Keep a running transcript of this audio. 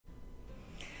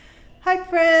Hi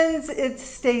friends, it's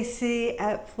Stacy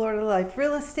at Florida Life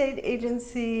Real Estate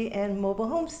Agency and Mobile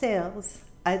Home Sales.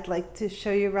 I'd like to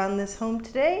show you around this home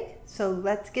today, so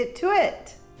let's get to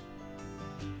it.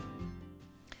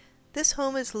 This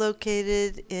home is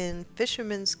located in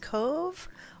Fisherman's Cove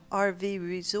RV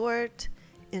Resort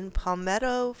in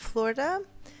Palmetto, Florida.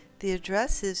 The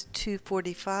address is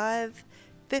 245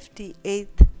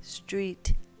 58th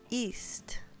Street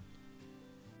East.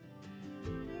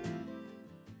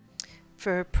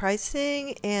 For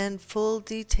pricing and full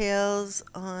details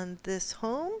on this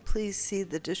home, please see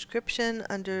the description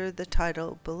under the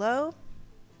title below.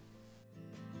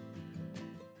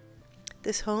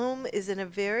 This home is in a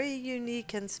very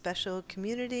unique and special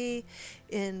community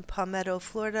in Palmetto,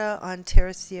 Florida on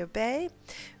Terra Ceia Bay.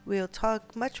 We'll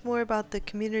talk much more about the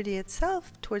community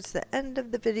itself towards the end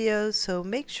of the video, so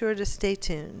make sure to stay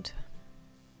tuned.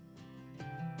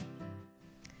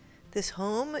 This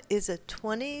home is a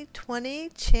 2020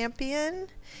 Champion.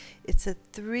 It's a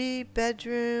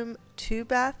 3-bedroom,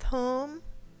 2-bath home.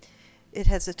 It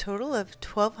has a total of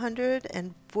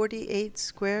 1,248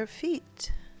 square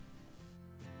feet.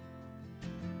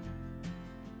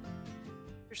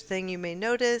 First thing you may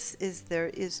notice is there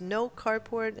is no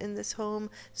carport in this home,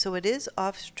 so it is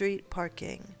off-street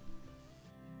parking.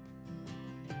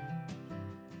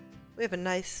 We have a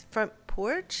nice front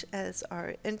porch as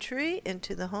our entry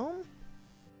into the home.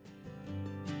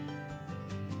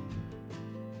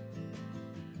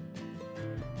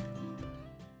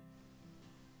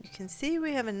 You can see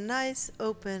we have a nice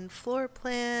open floor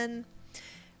plan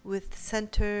with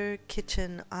center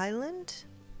kitchen island.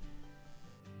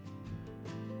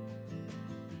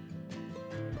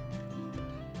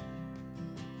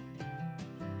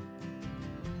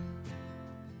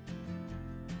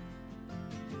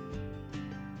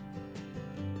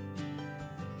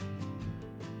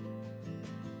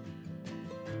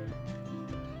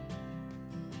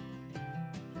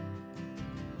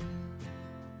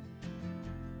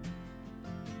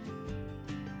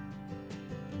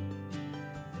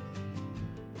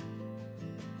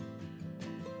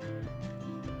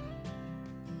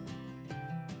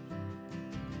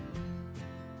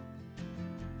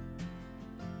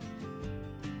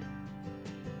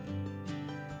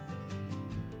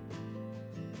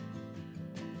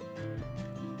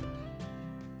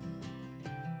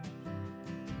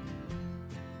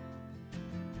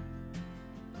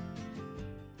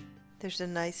 There's a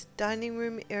nice dining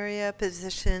room area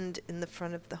positioned in the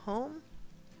front of the home.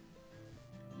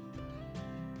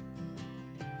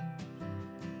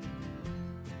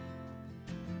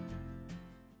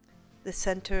 The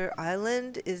center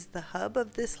island is the hub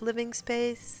of this living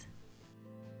space.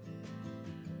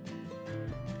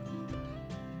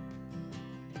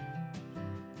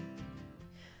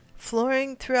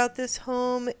 Flooring throughout this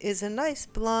home is a nice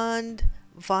blonde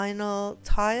vinyl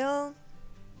tile.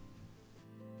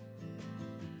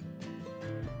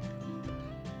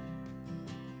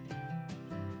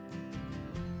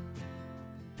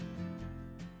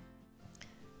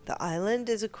 The island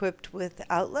is equipped with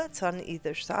outlets on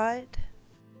either side.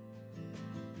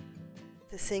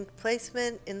 The sink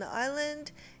placement in the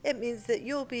island, it means that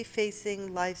you'll be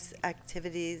facing life's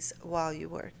activities while you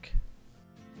work.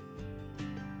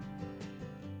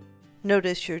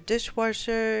 Notice your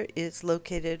dishwasher is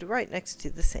located right next to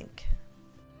the sink.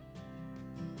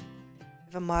 We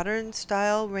have a modern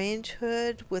style range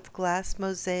hood with glass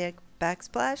mosaic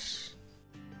backsplash.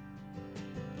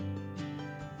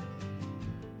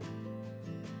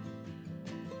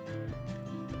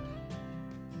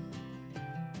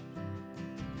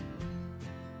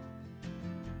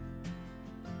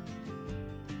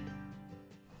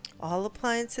 All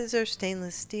appliances are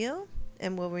stainless steel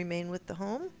and will remain with the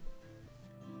home.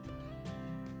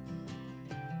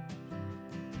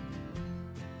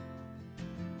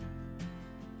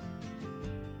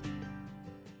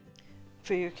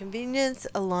 For your convenience,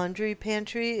 a laundry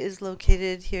pantry is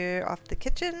located here off the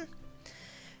kitchen.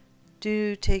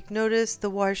 Do take notice the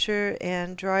washer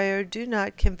and dryer do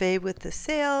not convey with the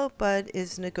sale, but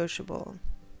is negotiable.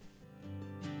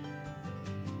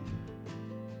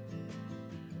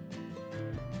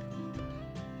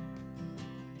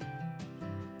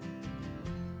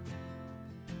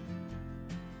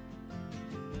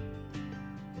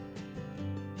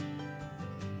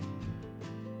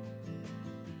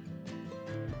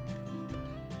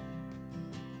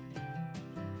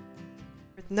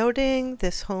 Noting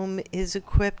this home is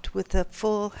equipped with a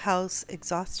full house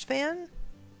exhaust fan.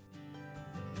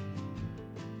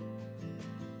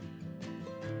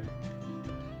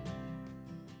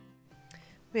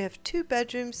 We have 2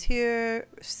 bedrooms here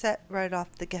set right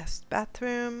off the guest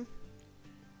bathroom.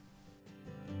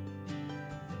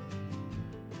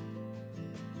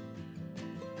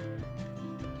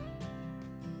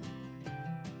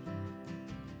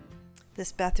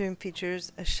 This bathroom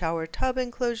features a shower tub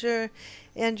enclosure,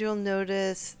 and you'll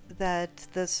notice that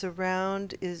the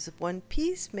surround is one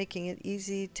piece, making it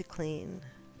easy to clean.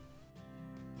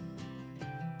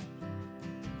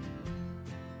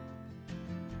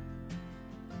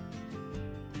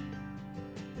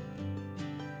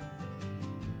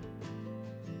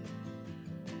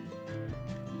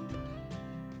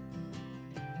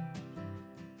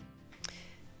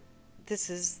 This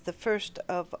is the first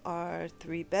of our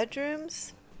 3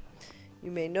 bedrooms. You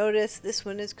may notice this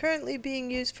one is currently being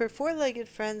used for 4-legged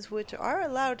friends, which are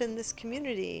allowed in this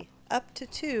community, up to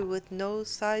 2 with no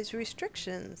size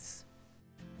restrictions.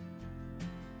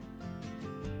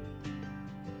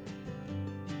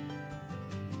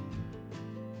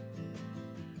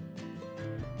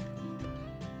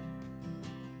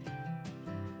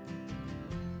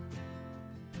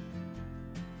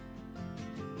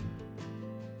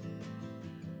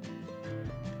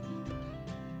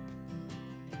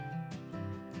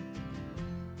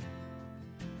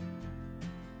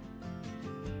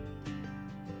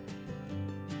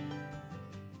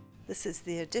 This is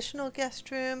the additional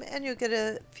guest room, and you'll get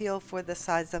a feel for the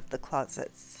size of the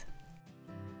closets.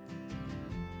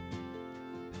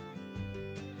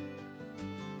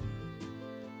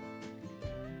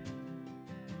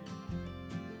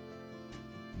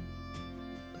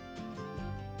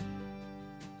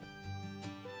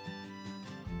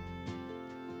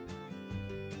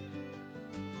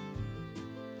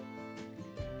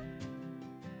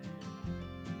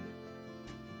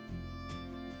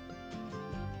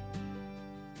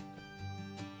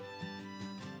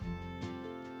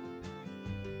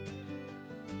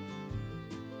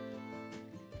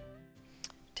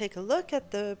 Take a look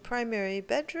at the primary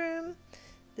bedroom.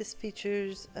 This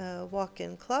features a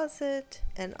walk-in closet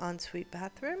and ensuite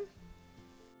bathroom.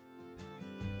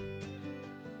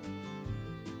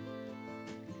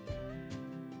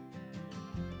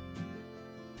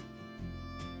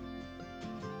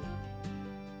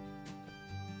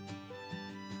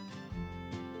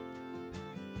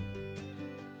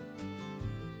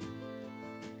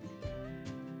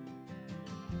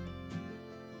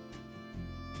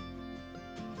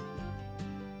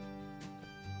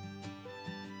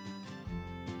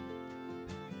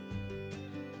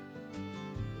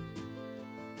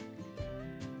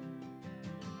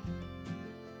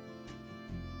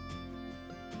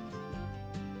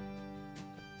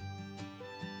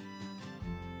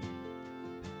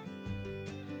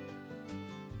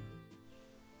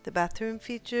 The bathroom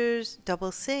features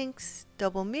double sinks,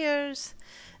 double mirrors,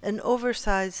 an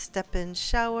oversized step-in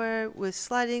shower with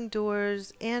sliding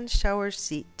doors and shower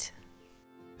seat.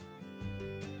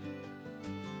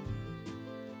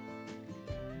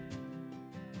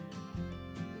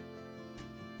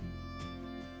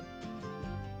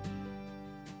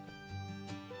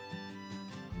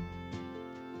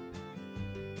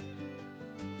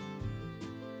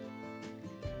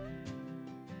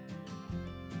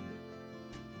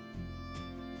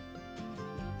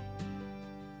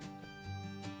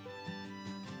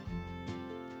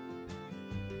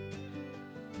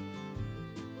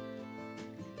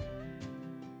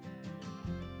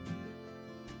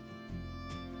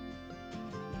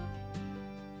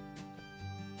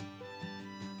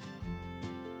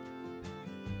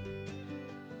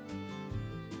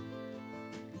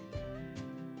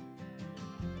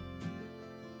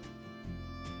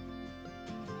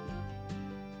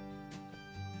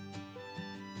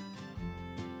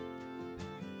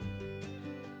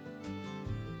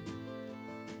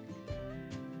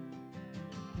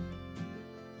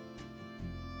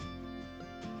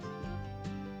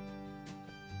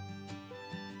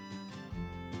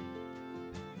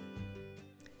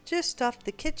 Just off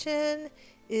the kitchen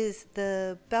is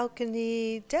the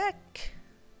balcony deck.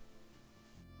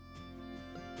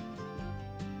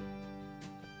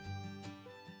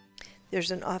 There's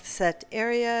an offset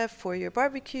area for your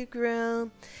barbecue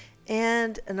grill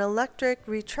and an electric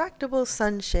retractable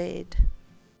sunshade.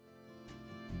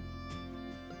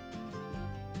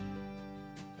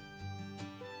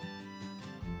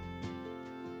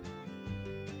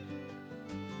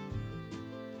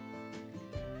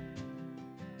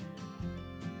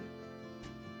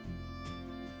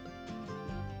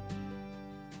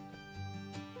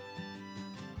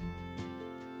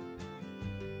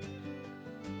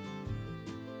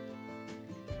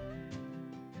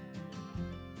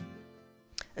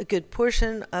 A good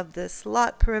portion of this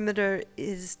lot perimeter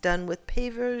is done with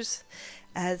pavers,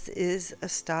 as is a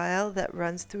style that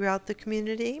runs throughout the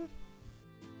community.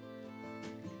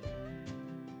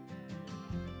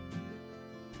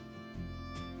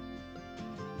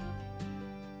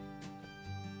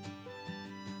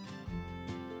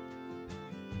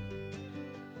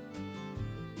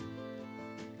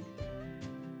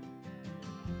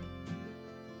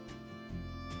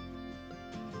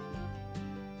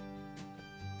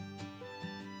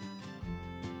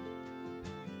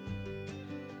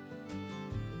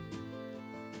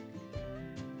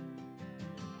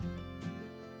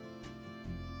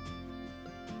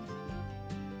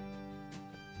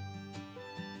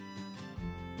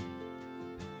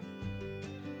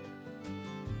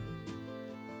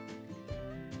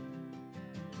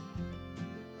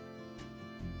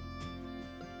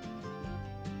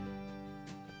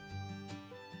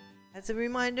 As a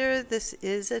reminder, this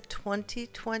is a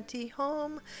 2020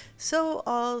 home, so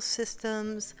all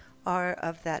systems are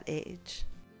of that age.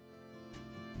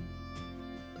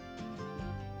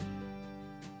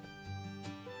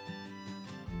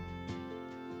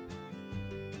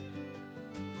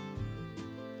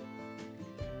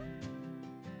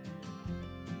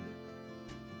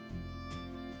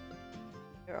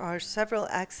 There are several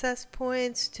access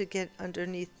points to get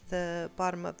underneath the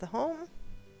bottom of the home.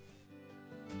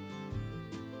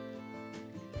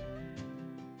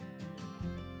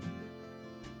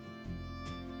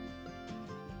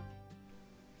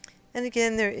 And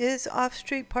again, there is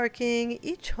off-street parking.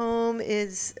 Each home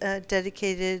is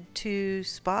dedicated to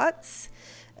spots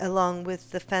along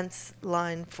with the fence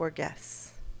line for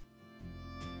guests.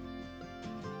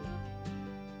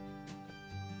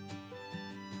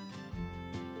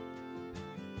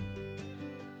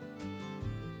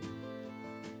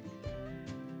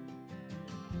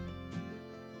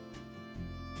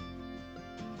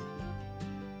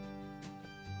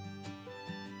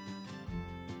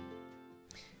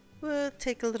 We'll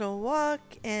take a little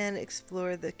walk and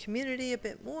explore the community a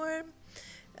bit more.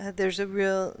 There's a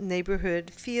real neighborhood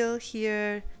feel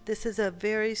here. This is a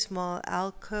very small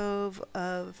alcove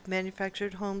of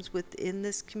manufactured homes within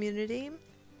this community.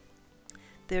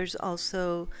 There's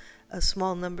also a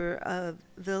small number of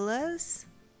villas.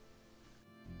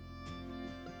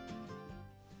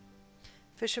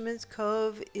 Fisherman's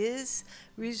Cove is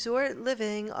resort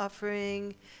living,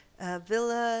 offering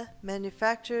villa,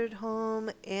 manufactured home,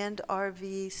 and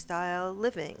RV style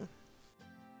living.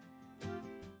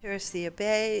 Terra Ceia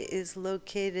Bay is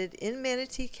located in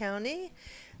Manatee County,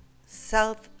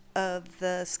 south of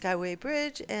the Skyway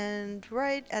Bridge and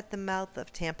right at the mouth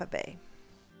of Tampa Bay.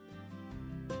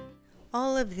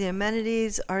 All of the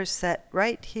amenities are set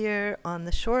right here on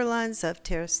the shorelines of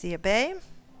Terra Ceia Bay.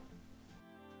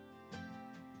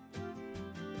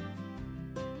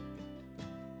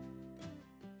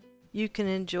 You can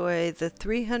enjoy the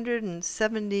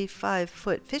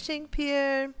 375-foot fishing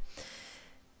pier,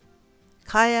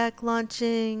 kayak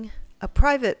launching, a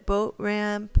private boat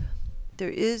ramp. There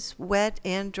is wet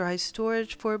and dry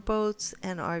storage for boats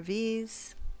and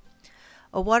RVs,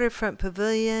 a waterfront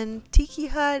pavilion, tiki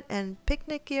hut, and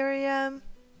picnic area.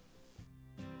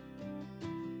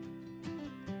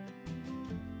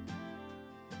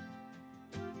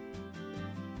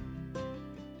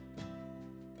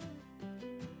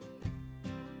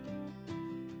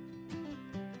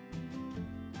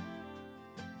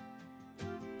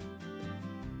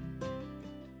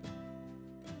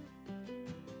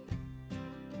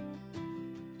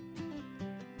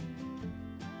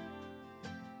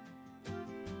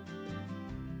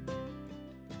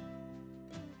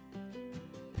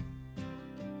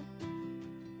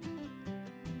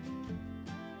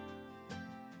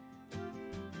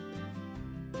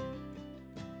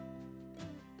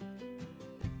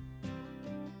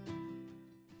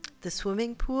 The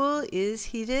swimming pool is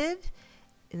heated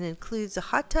and includes a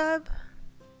hot tub.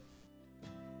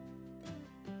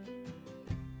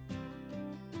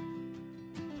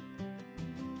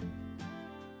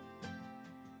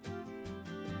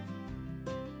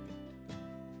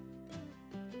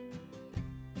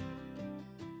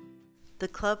 The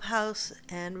clubhouse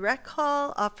and rec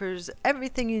hall offers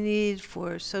everything you need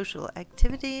for social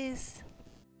activities.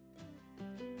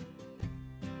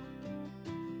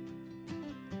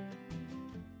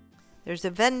 There's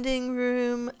a vending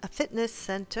room, a fitness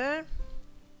center,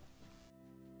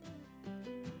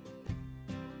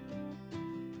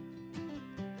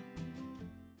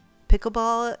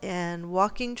 pickleball and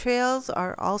walking trails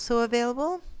are also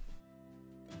available.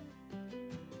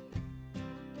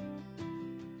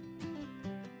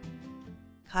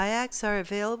 Kayaks are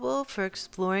available for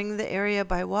exploring the area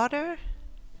by water.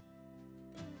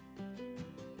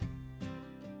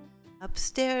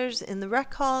 Upstairs in the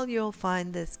rec hall, you'll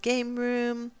find this game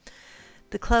room,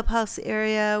 the clubhouse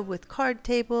area with card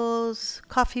tables,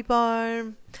 coffee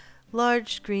bar,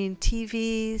 large screen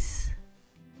TVs.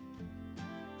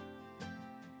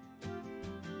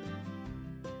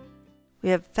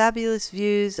 We have fabulous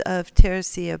views of Terra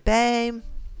Ceia Bay.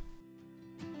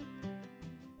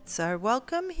 It's our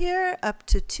welcome here, up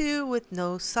to 2 with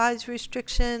no size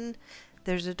restriction.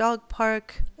 There's a dog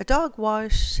park, a dog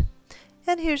wash,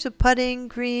 and here's a putting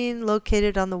green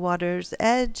located on the water's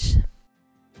edge.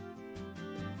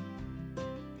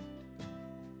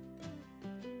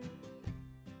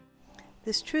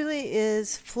 This truly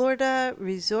is Florida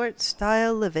resort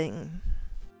style living.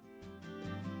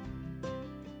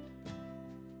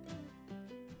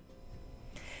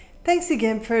 Thanks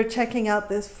again for checking out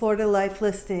this Florida Life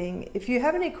listing. If you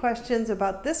have any questions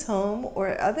about this home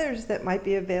or others that might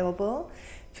be available,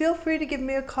 feel free to give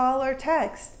me a call or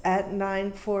text at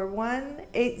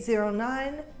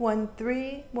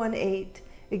 941-809-1318.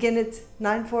 Again, it's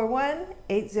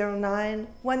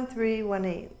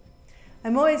 941-809-1318.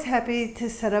 I'm always happy to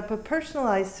set up a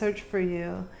personalized search for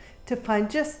you to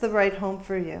find just the right home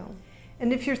for you.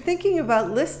 And if you're thinking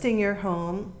about listing your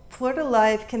home, Florida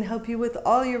Life can help you with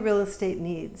all your real estate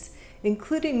needs,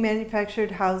 including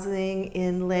manufactured housing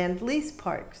in land lease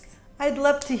parks. I'd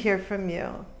love to hear from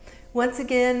you. Once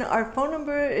again, our phone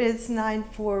number is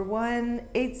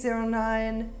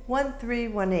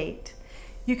 941-809-1318.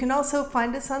 You can also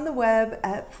find us on the web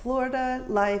at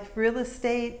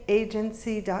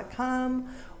floridaliferealestateagency.com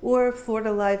or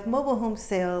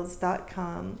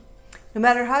floridalifemobilehomesales.com. No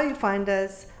matter how you find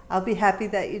us, I'll be happy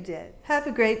that you did. Have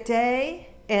a great day,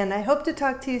 and I hope to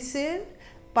talk to you soon.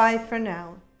 Bye for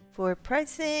now. For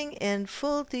pricing and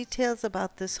full details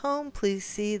about this home, please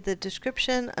see the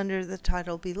description under the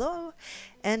title below.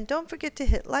 And don't forget to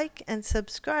hit like and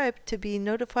subscribe to be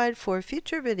notified for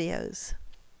future videos.